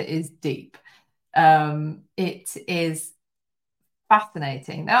as it is deep. It is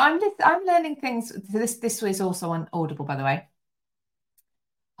fascinating. Now, I'm learning things. This was also on Audible, by the way.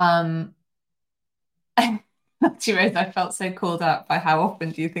 Rose, I felt so called out by how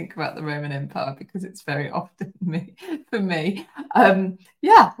often do you think about the Roman Empire, because it's very often for me.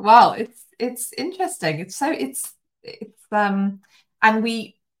 Yeah, well, it's interesting. And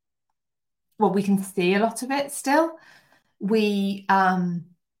we can see a lot of it still. We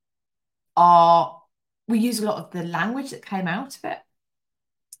use a lot of the language that came out of it.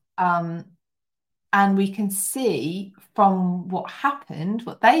 And we can see from what happened,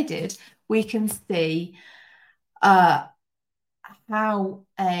 what they did, we can see how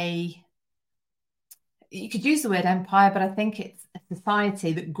you could use the word empire, but I think it's a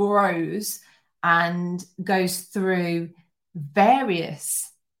society that grows and goes through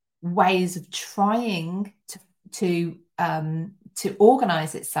various ways of trying to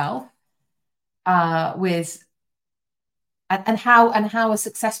organize itself with and how a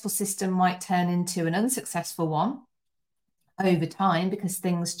successful system might turn into an unsuccessful one over time because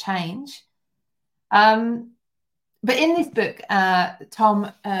things change. But in this book,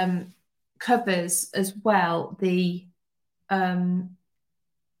 Tom covers as well the move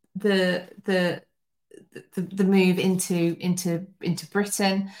into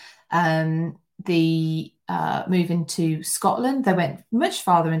Britain, the move into Scotland. They went much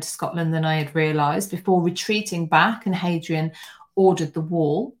farther into Scotland than I had realised before retreating back, and Hadrian ordered the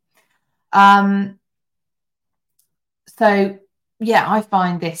wall. So yeah, I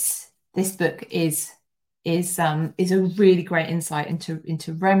find this book is a really great insight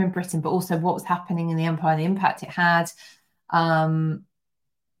into Roman Britain, but also what was happening in the empire, the impact it had, and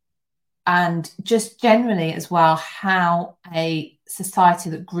just generally as well how a society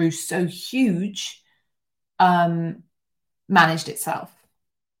that grew so huge managed itself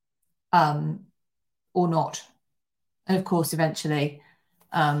or not, and of course eventually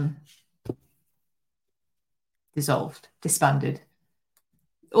disbanded,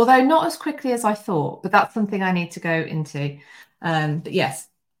 although not as quickly as I thought, but that's something I need to go into. But yes,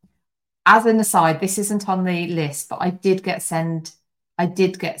 as an aside, this isn't on the list, but I did get sent I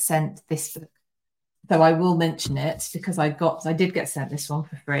did get sent this book, so I will mention it because I did get sent this one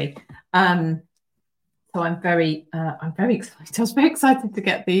for free. So I'm very excited. I was very excited to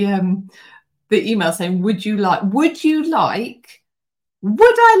get the email saying, would I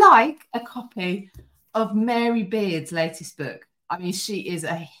like a copy of Mary Beard's latest book? I mean, she is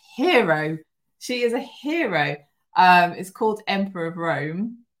a hero. She is a hero. It's called Emperor of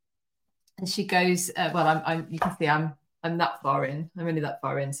Rome, and she goes. You can see I'm that far in. I'm only that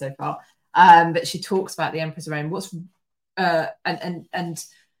far in so far. But she talks about the Emperors of Rome. And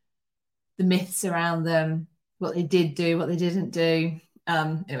the myths around them, what they did do, what they didn't do.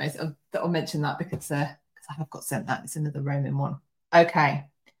 Anyways, I'll mention that because I have got sent that. It's another Roman one. Okay,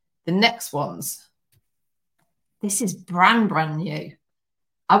 the next ones. This is brand new.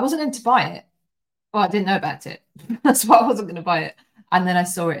 I wasn't going to buy it. Well, I didn't know about it. That's why I wasn't going to buy it. And then I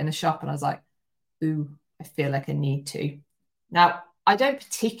saw it in a shop and I was like, ooh, I feel like I need to. Now, I don't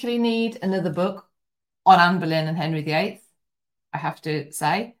particularly need another book on Anne Boleyn and Henry VIII, I have to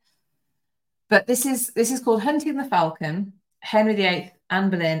say. But this is called Hunting the Falcon, Henry VIII, Anne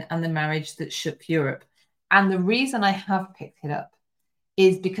Boleyn, and the Marriage That Shook Europe. And the reason I have picked it up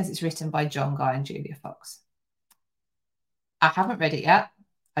is because it's written by John Guy and Julia Fox. I haven't read it yet.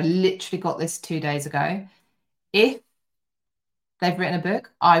 I literally got this 2 days ago. If they've written a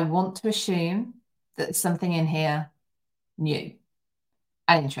book, I want to assume that there's something in here new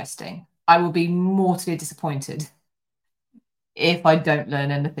and interesting. I will be mortally disappointed if I don't learn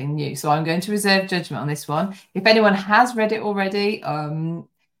anything new. So I'm going to reserve judgment on this one. If anyone has read it already,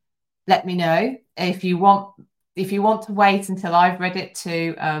 let me know. If you want to wait until I've read it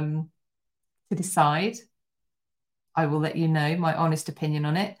to decide, I will let you know my honest opinion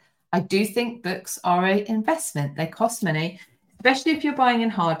on it. I do think books are an investment. They cost money, especially if you're buying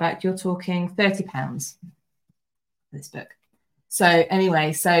in hardback. You're talking £30 for this book. So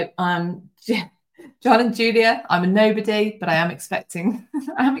anyway, John and Julia, I'm a nobody, but I am expecting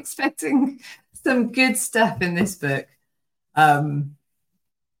some good stuff in this book.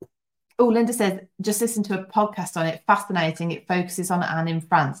 Linda says, just listen to a podcast on it. Fascinating. It focuses on Anne in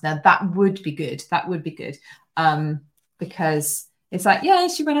France. Now that would be good. That would be good. Because it's like, yeah,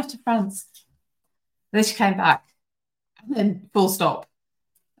 she went off to France. And then she came back. And then full stop.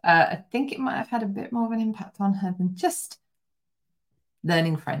 I think it might have had a bit more of an impact on her than just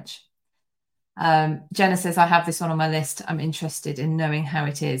learning French. Jenna says, I have this one on my list. I'm interested in knowing how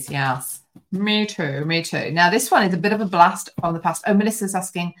it is. Yes, me too. Now, this one is a bit of a blast from the past. Oh, Melissa's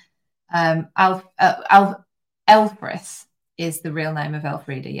asking, Elfrith is the real name of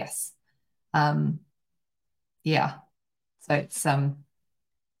Elfrida. Yes. Yeah. So it's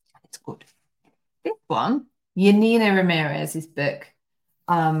good. This one, Yanina Ramirez's book,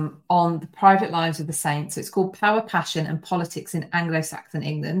 on the private lives of the saints. So it's called Power, Passion and Politics in Anglo-Saxon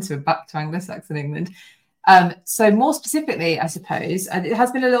England. So we're back to Anglo-Saxon England. So more specifically, I suppose, and it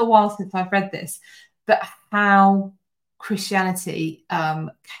has been a little while since I've read this, but how Christianity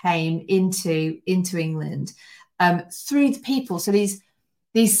came into England through the people. So these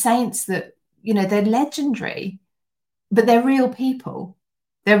saints that, they're legendary, but they're real people.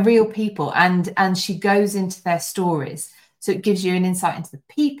 They're real people. And she goes into their stories. So it gives you an insight into the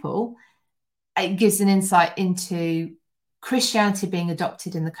people. It gives an insight into Christianity being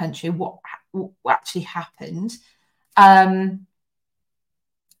adopted in the country, what actually happened, and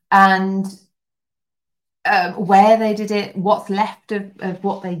where they did it, what's left of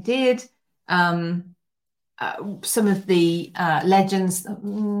what they did, some of the legends. I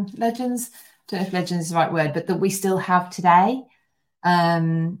don't know if legends is the right word, but that we still have today.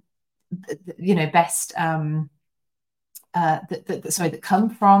 Best. That come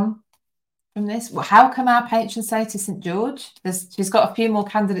from this. Well, how come our patron saint is St. George? She's got a few more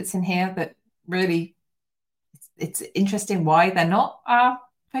candidates in here that really, it's interesting why they're not our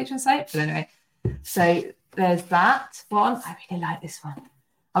patron saint. But anyway, so there's that one. I really like this one.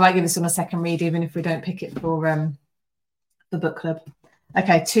 I might give this one a second read, even if we don't pick it for the book club.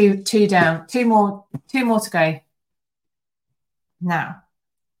 Okay, two down, two more to go. Now,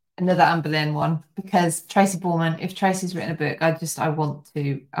 another Anne Boleyn one, because Tracy Borman, if Tracy's written a book, I want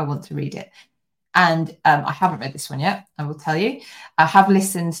to read it. And I haven't read this one yet, I will tell you. I have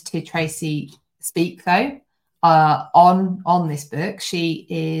listened to Tracy speak though on this book. She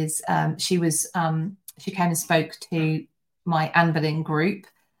came and spoke to my Anne Boleyn group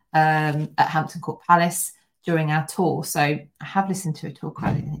at Hampton Court Palace during our tour. So I have listened to a talk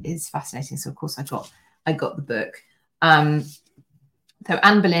about it, and it is fascinating. So of course I got the book. So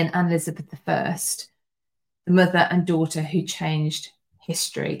Anne Boleyn and Elizabeth I, the mother and daughter who changed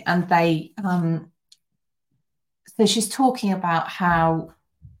history. And they, so she's talking about how,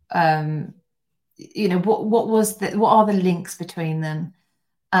 you know, what are the links between them?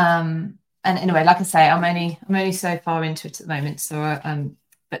 And anyway, like I say, I'm only so far into it at the moment. So,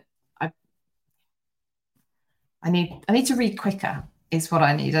 but I need to read quicker is what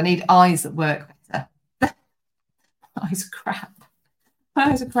I need. I need eyes that work better. Eyes are crap.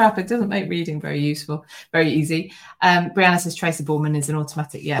 Eyes are crap. It doesn't make reading very useful, very easy. Brianna says Tracy Borman is an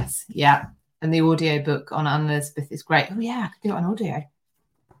automatic yes. Yeah. And the audio book on Anne Elizabeth is great. Oh yeah, I could do it on audio.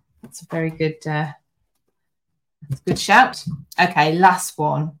 That's a very good that's a good shout. Okay, last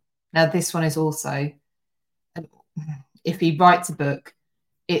one. Now this one is also, if he writes a book,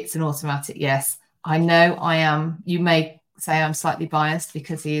 it's an automatic yes. I know I am, you may say I'm slightly biased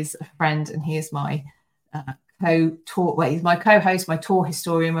because he is a friend and he is my he's my co-host, my tour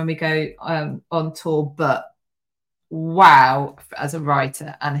historian when we go on tour, but wow, as a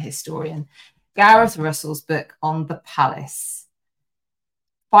writer and a historian. Gareth Russell's book on the palace,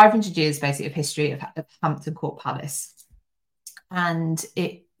 500 years basically of history of Hampton Court Palace. And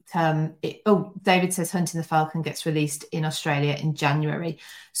David says Hunting the Falcon gets released in Australia in January.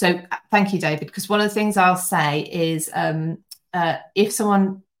 So thank you, David, because one of the things I'll say is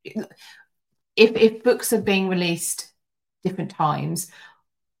if books are being released different times,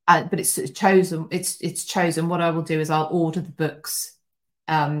 but it's chosen, what I will do is I'll order the books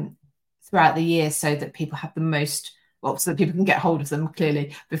throughout the year so that people have the most, well, so that people can get hold of them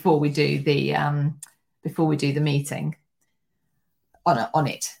clearly before we do the meeting on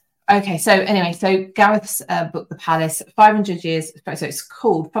it. Okay, so anyway, so Gareth's book, The Palace, 500 years, so it's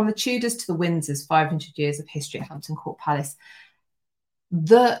called From the Tudors to the Windsors, 500 Years of History at Hampton Court Palace.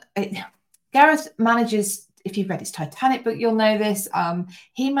 Gareth manages, if you've read his Titanic book, you'll know this,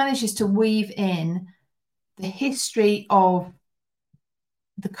 he manages to weave in the history of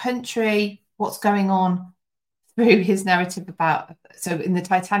the country, what's going on through his narrative about, so in the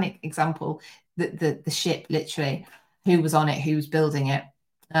Titanic example, the ship, literally, who was on it, who was building it,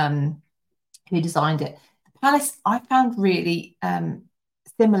 who designed it. The palace I found really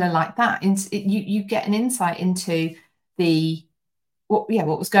similar like that. You get an insight into what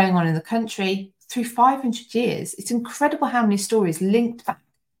was going on in the country through 500 years. It's incredible how many stories linked back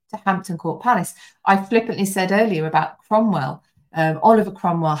to Hampton Court Palace. I flippantly said earlier about Cromwell, Oliver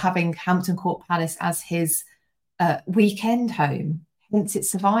Cromwell having Hampton Court Palace as his weekend home, hence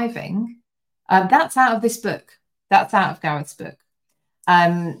it's surviving. That's out of this book. That's out of Gareth's book.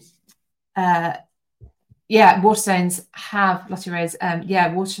 Waterstones have, Lottie Rose,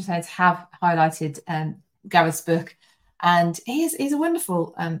 Waterstones have highlighted Gareth's book, and he's a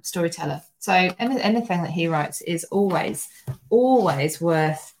wonderful storyteller. So anything that he writes is always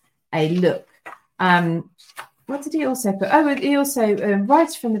worth a look. What did he also put? Oh, he also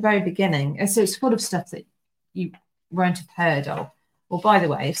writes from the very beginning. So it's full of stuff that you won't have heard of. Well, by the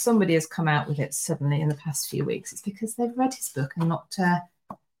way, if somebody has come out with it suddenly in the past few weeks, it's because they've read his book and not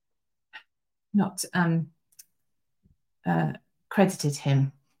credited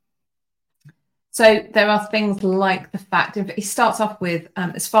him. So there are things like the fact, he starts off with,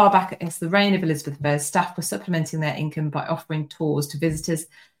 as far back as the reign of Elizabeth I, staff were supplementing their income by offering tours to visitors,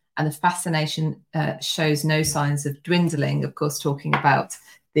 and the fascination shows no signs of dwindling. Of course, talking about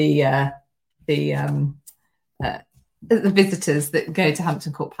the visitors that go to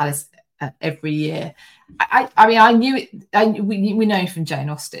Hampton Court Palace every year. I mean, I knew it. We know from Jane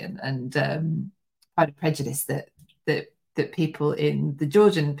Austen and Pride and Prejudice that people in the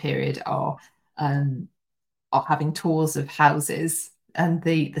Georgian period are having tours of houses, and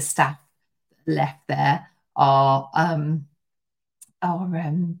the staff left there are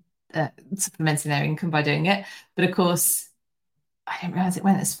supplementing their income by doing it. But of course, I didn't realise it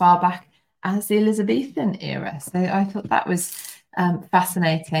went as far back as the Elizabethan era. So I thought that was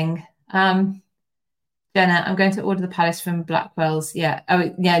fascinating. Jenna, I'm going to order The Palace from Blackwell's. Yeah.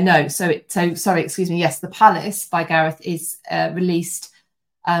 Oh, yeah, no. So sorry, excuse me. Yes, The Palace by Gareth is released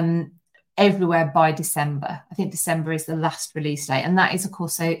everywhere by December. I think December is the last release date. And that is, of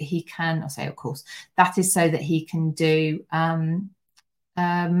course, so he can, that is so that he can do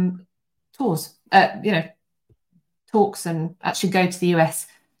tours, talks, and actually go to the US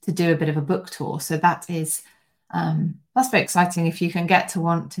to do a bit of a book tour. So that is that's very exciting if you can get to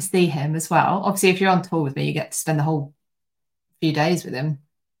want to see him as well. Obviously, if you're on tour with me, you get to spend the whole few days with him,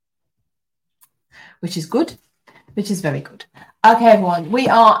 which is good, which is very good. Okay, everyone, we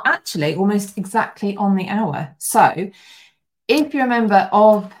are actually almost exactly on the hour. So if you're a member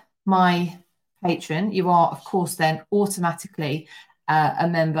of my Patreon, you are, of course, then automatically a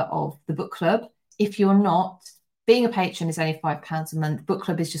member of the book club. If you're not, being a patron is only £5 a month. Book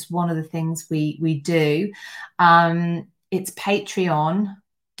club is just one of the things we do. It's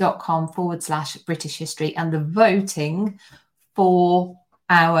patreon.com/British history, and the voting for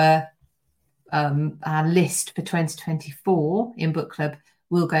our list for 2024 in book club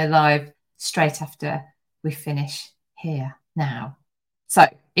will go live straight after we finish here now. So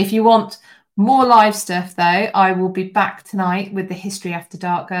if you want more live stuff, though, I will be back tonight with the History After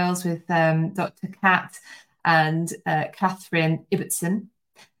Dark girls with Dr. Kat and Catherine Ibbotson.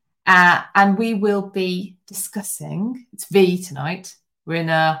 And we will be discussing, it's V tonight. We're in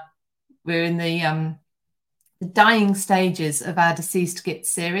the dying stages of our Deceased Gits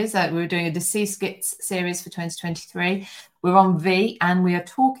series. We're doing a Deceased Gits series for 2023. We're on V, and we are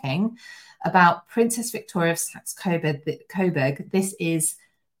talking about Princess Victoria of Saxe-Coburg. This is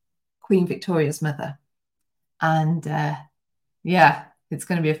Queen Victoria's mother. And yeah, it's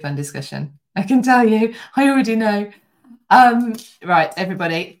going to be a fun discussion. I can tell you, I already know. Right,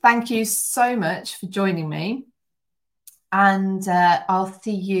 everybody, thank you so much for joining me. And I'll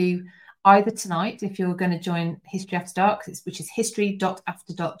see you either tonight if you're going to join History After Dark, which is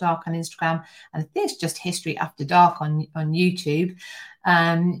history.after.dark on Instagram, and I think it's just History After Dark on YouTube.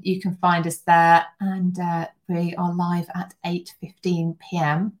 You can find us there, and we are live at 8:15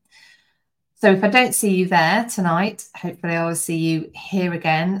 p.m. So if I don't see you there tonight, hopefully I will see you here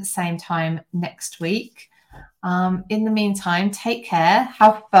again, same time next week. In the meantime, take care,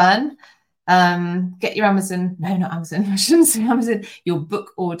 have fun. Get your Amazon, no, not Amazon, I shouldn't say Amazon, your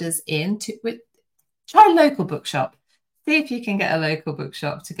book orders in. Try a local bookshop. See if you can get a local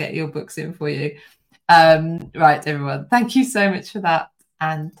bookshop to get your books in for you. Right, everyone, thank you so much for that,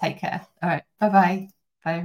 and take care. All right, bye-bye.